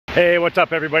Hey, what's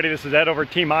up everybody? This is Ed over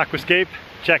at Team Aquascape.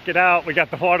 Check it out. We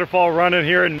got the waterfall running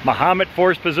here in Mahomet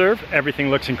Forest Preserve. Everything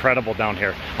looks incredible down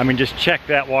here. I mean, just check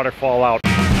that waterfall out.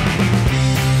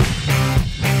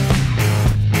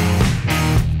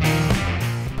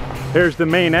 Here's the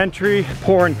main entry,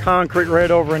 pouring concrete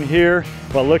right over in here.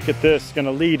 But look at this, it's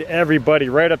gonna lead everybody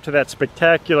right up to that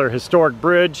spectacular historic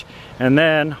bridge, and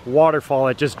then waterfall,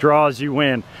 it just draws you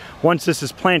in. Once this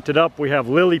is planted up, we have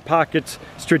lily pockets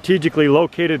strategically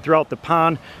located throughout the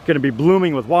pond, gonna be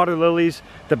blooming with water lilies.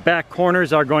 The back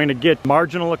corners are going to get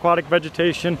marginal aquatic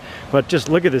vegetation, but just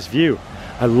look at this view.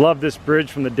 I love this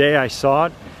bridge from the day I saw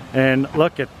it, and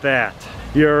look at that.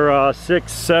 You're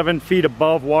 6-7 feet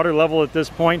above water level at this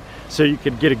point, so you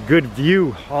could get a good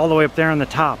view all the way up there on the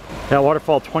top. That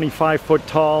waterfall 25 foot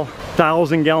tall,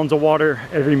 1,000 gallons of water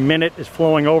every minute is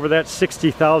flowing over that,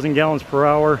 60,000 gallons per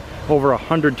hour, over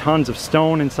 100 tons of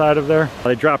stone inside of there.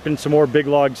 They dropped in some more big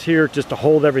logs here just to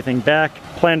hold everything back,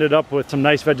 planted up with some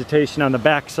nice vegetation on the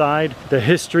back side. The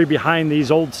history behind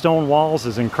these old stone walls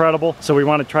is incredible, so we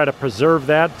want to try to preserve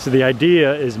that. So the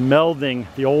idea is melding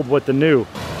the old with the new.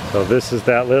 So this is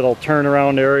that little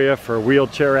turnaround area for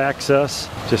wheelchair access.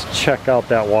 Just check out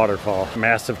that waterfall.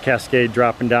 Massive cascade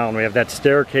dropping down. We have that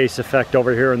staircase effect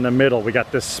over here in the middle. We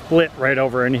got this split right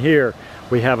over in here.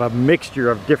 We have a mixture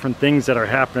of different things that are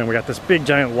happening. We got this big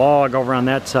giant log over on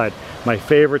that side. My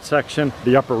favorite section,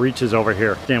 the upper reaches over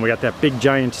here. And we got that big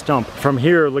giant stump. From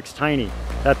here, it looks tiny.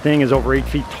 That thing is over 8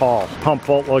 feet tall. Pump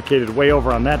vault located way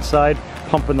over on that side,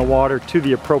 pumping the water to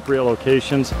the appropriate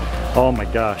locations. Oh my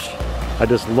gosh. I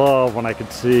just love when I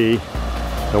could see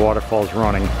the waterfalls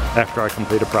running after I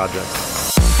complete a project.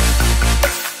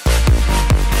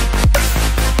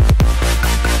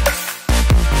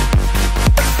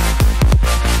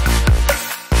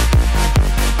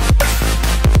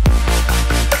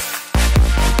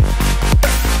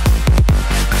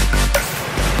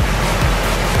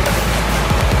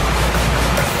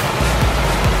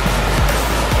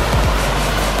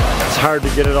 It's hard to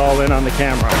get it all in on the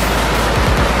camera.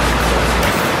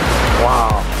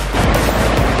 Wow.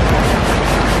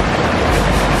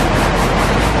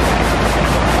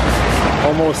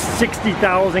 Almost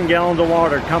 60,000 gallons of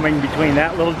water coming between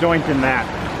that little joint and that.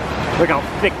 Look how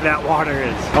thick that water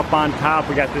is. Up on top,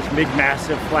 we got this big,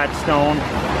 massive flat stone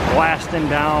blasting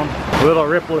down. A little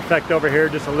ripple effect over here,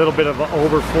 just a little bit of an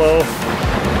overflow.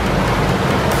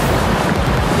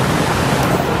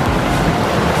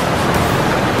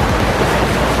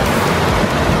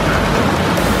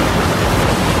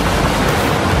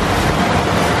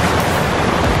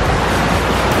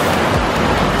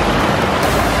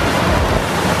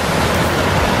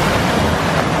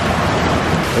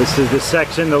 This is the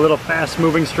section, the little fast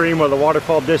moving stream where the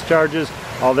waterfall discharges.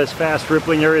 All this fast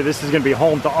rippling area, this is going to be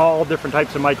home to all different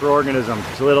types of microorganisms.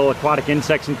 So little aquatic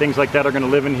insects and things like that are going to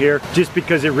live in here just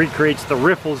because it recreates the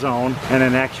riffle zone and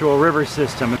an actual river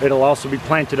system. It'll also be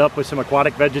planted up with some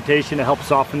aquatic vegetation to help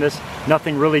soften this.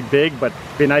 Nothing really big, but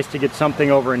it'd be nice to get something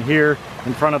over in here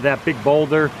in front of that big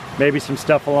boulder. Maybe some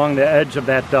stuff along the edge of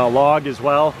that log as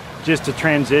well, just to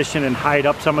transition and hide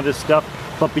up some of this stuff.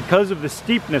 But because of the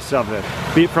steepness of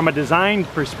it, from a design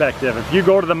perspective, if you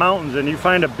go to the mountains and you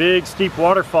find a big steep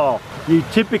waterfall, you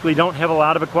typically don't have a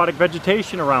lot of aquatic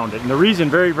vegetation around it. And the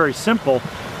reason, very, very simple,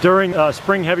 during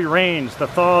spring heavy rains, the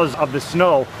thaws of the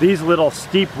snow, these little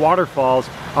steep waterfalls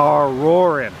are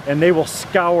roaring and they will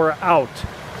scour out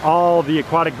all the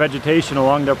aquatic vegetation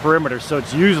along their perimeter. So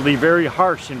it's usually very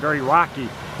harsh and very rocky,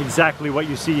 exactly what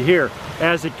you see here.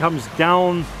 As it comes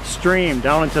downstream,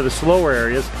 down into the slower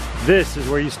areas, this is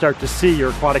where you start to see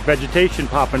your aquatic vegetation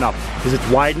popping up, because it's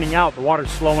widening out, the water's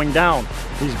slowing down.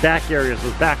 These back areas,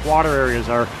 those backwater areas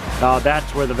are,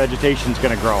 that's where the vegetation's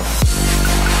gonna grow.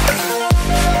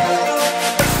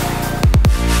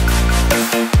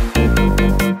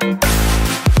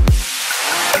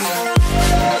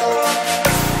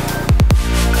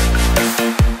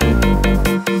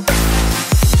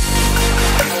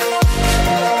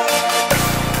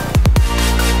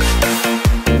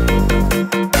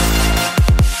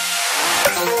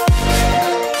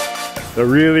 The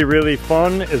really, really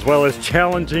fun as well as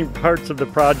challenging parts of the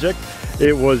project,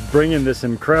 it was bringing this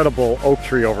incredible oak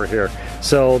tree over here.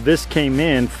 So this came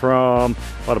in from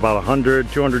about 100,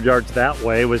 200 yards that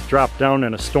way. It was dropped down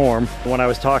in a storm. When I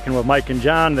was talking with Mike and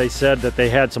Jon, they said that they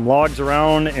had some logs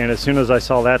around, and as soon as I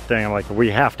saw that thing, I'm like, we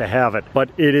have to have it. But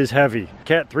it is heavy.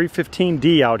 Cat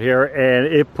 315D out here, and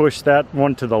it pushed that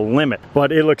one to the limit.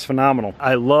 But it looks phenomenal.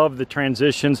 I love the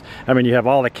transitions. I mean, you have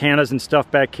all the cannas and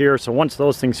stuff back here, so once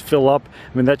those things fill up,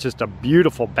 I mean, that's just a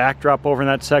beautiful backdrop over in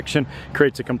that section.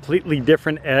 Creates a completely different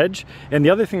different edge. And the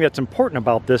other thing that's important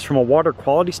about this from a water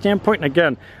quality standpoint, and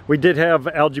again, we did have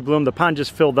algae bloom, the pond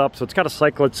just filled up, so it's got to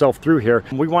cycle itself through here.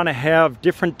 We want to have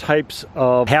different types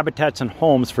of habitats and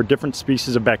homes for different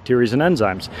species of bacteria and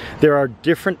enzymes. There are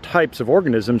different types of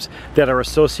organisms that are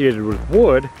associated with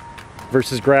wood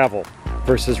versus gravel,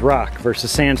 versus rock, versus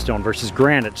sandstone, versus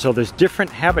granite. So there's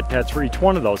different habitats for each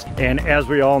one of those. And as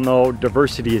we all know,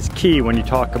 diversity is key when you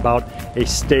talk about a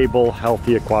stable,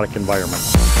 healthy aquatic environment.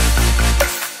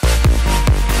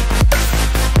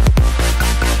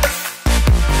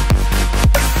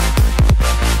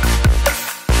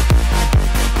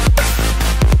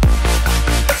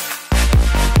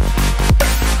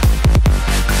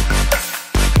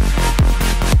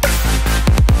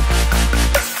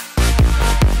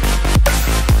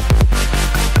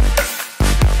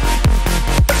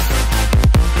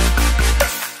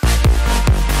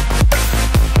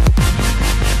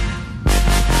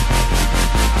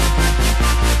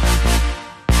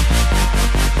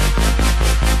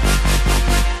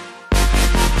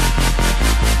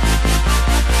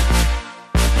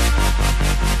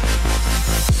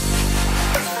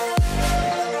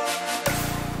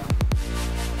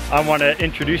 I want to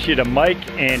introduce you to Mike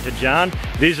and to John.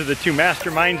 These are the two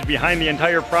masterminds behind the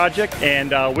entire project,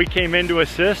 and we came in to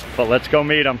assist, but let's go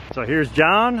meet them. So here's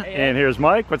John, and here's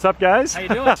Mike. What's up, guys? How you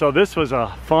doing? So this was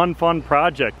a fun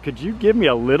project. Could you give me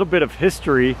a little bit of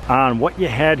history on what you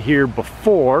had here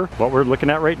before what we're looking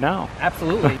at right now?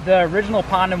 Absolutely. The original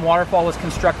pond and waterfall was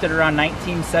constructed around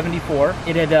 1974.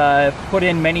 It had put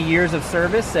in many years of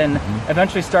service and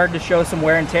eventually started to show some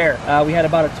wear and tear. We had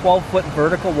about a 12-foot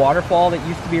vertical waterfall that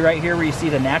used to be right here where you see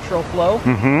the natural flow,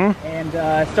 and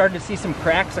started to see some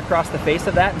cracks across the face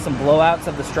of that and some blowouts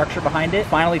of the structure behind it.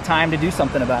 Finally time to do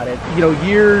something about it. You know,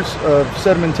 years of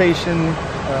sedimentation,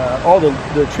 all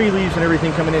the tree leaves and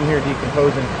everything coming in here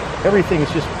decomposing, everything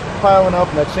is just piling up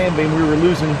in that sand vein. We were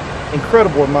losing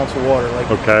incredible amounts of water, like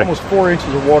almost 4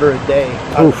 inches of water a day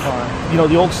out of the pond. You know,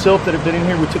 the old silt that had been in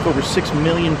here, we took over 6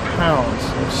 million pounds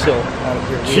of silt out of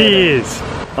here.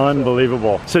 Jeez.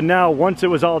 Unbelievable. So now once it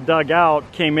was all dug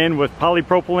out, came in with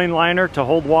polypropylene liner to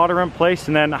hold water in place,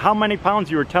 and then how many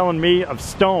pounds, you were telling me, of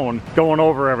stone going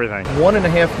over everything?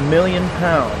 1.5 million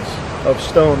pounds of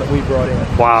stone that we brought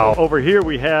in. Wow. Over here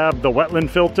we have the wetland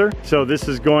filter. So this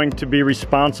is going to be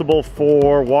responsible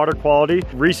for water quality.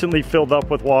 Recently filled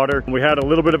up with water. We had a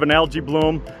little bit of an algae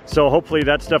bloom, so hopefully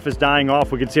that stuff is dying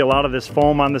off. We can see a lot of this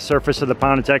foam on the surface of the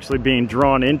pond. It's actually being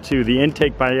drawn into the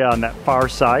intake by on that far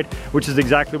side, which is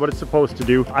exactly what it's supposed to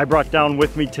do. I brought down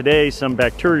with me today some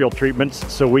bacterial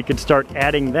treatments so we could start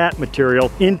adding that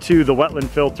material into the wetland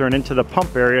filter and into the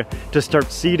pump area to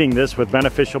start seeding this with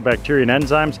beneficial bacteria and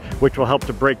enzymes, which will help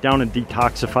to break down and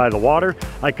detoxify the water.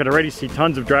 I could already see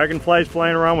tons of dragonflies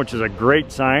flying around, which is a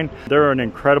great sign. They're an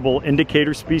incredible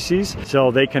indicator species,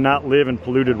 so they cannot live in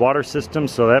polluted water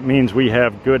systems, so that means we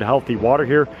have good, healthy water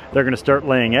here. They're going to start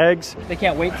laying eggs. They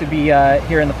can't wait to be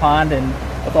here in the pond, and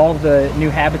with all of the new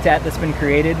habitat that's been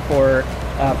created for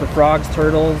frogs,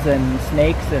 turtles, and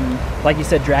snakes, and like you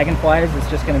said, dragonflies, it's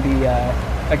just going to be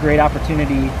a great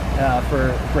opportunity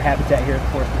for habitat here at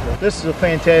the Forest Preserve. This is a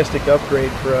fantastic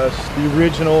upgrade for us. The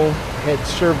original had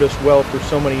served us well for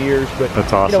so many years, but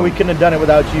that's awesome. You know, we couldn't have done it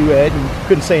without you, Ed, and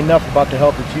couldn't say enough about the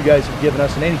help that you guys have given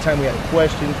us. And anytime we had a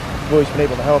question, you've always been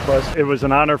able to help us. It was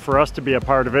an honor for us to be a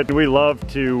part of it. We love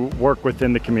to work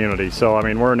within the community. So, I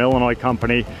mean, we're an Illinois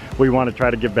company. We want to try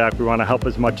to give back. We want to help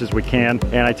as much as we can.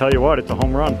 And I tell you what, it's a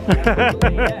home run.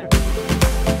 Yeah.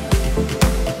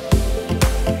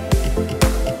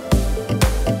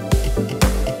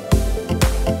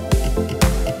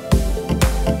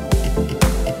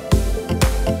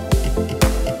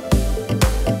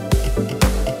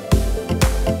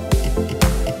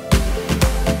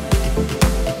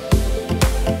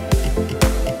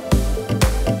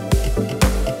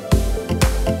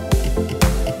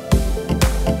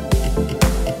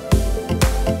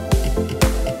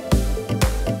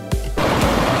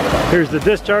 Here's the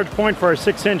discharge point for our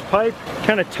 6-inch pipe.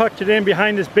 Kind of tucked it in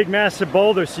behind this big massive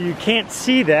boulder so you can't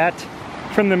see that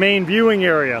from the main viewing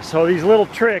area. So these little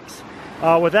tricks,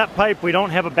 with that pipe we don't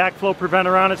have a backflow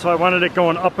preventer on it, so I wanted it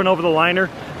going up and over the liner.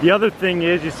 The other thing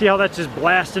is, you see how that's just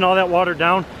blasting all that water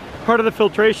down? Part of the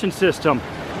filtration system.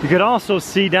 You could also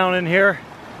see down in here,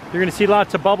 you're gonna see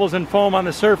lots of bubbles and foam on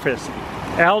the surface.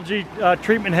 Algae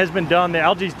treatment has been done. The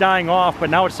algae's dying off, but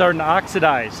now it's starting to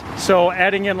oxidize. So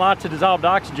adding in lots of dissolved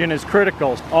oxygen is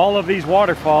critical. All of these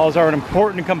waterfalls are an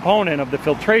important component of the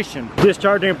filtration.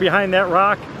 Discharging it behind that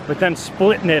rock, but then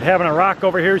splitting it, having a rock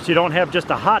over here so you don't have just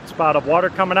a hot spot of water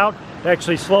coming out. It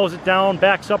actually slows it down,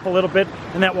 backs up a little bit,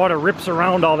 and that water rips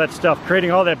around all that stuff,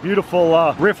 creating all that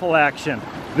beautiful riffle action.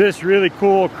 This really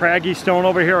cool craggy stone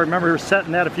over here, I remember we were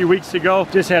setting that a few weeks ago.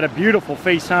 Just had a beautiful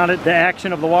face on it. The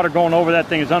action of the water going over that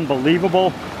thing is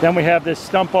unbelievable. Then we have this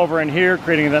stump over in here,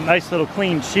 creating that nice little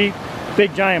clean sheet.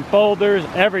 Big giant boulders,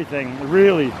 everything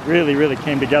really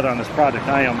came together on this project.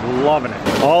 I am loving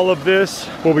it. All of this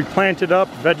will be planted up,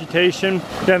 vegetation.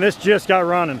 Then this just got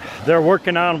running. They're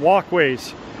working on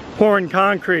walkways, pouring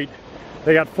concrete.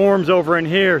 They got forms over in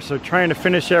here, so trying to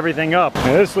finish everything up.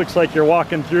 And this looks like you're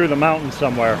walking through the mountains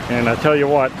somewhere. And I tell you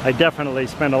what, I definitely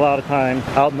spend a lot of time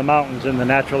out in the mountains in the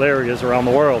natural areas around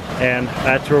the world. And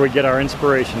that's where we get our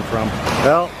inspiration from.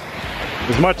 Well,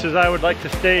 as much as I would like to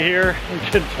stay here and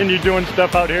continue doing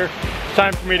stuff out here, it's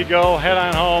time for me to go, head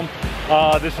on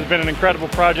home. This has been an incredible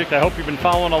project. I hope you've been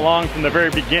following along from the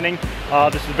very beginning.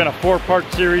 This has been a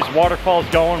 4-part series. Waterfall's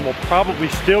going. We'll probably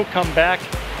still come back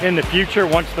in the future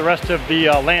once the rest of the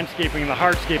landscaping and the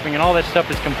hardscaping and all that stuff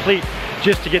is complete,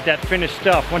 just to get that finished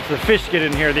stuff. Once the fish get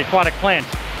in here, the aquatic plants,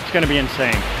 it's going to be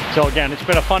insane. So again, it's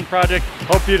been a fun project.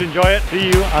 Hope you'd enjoy it. See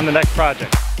you on the next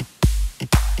project.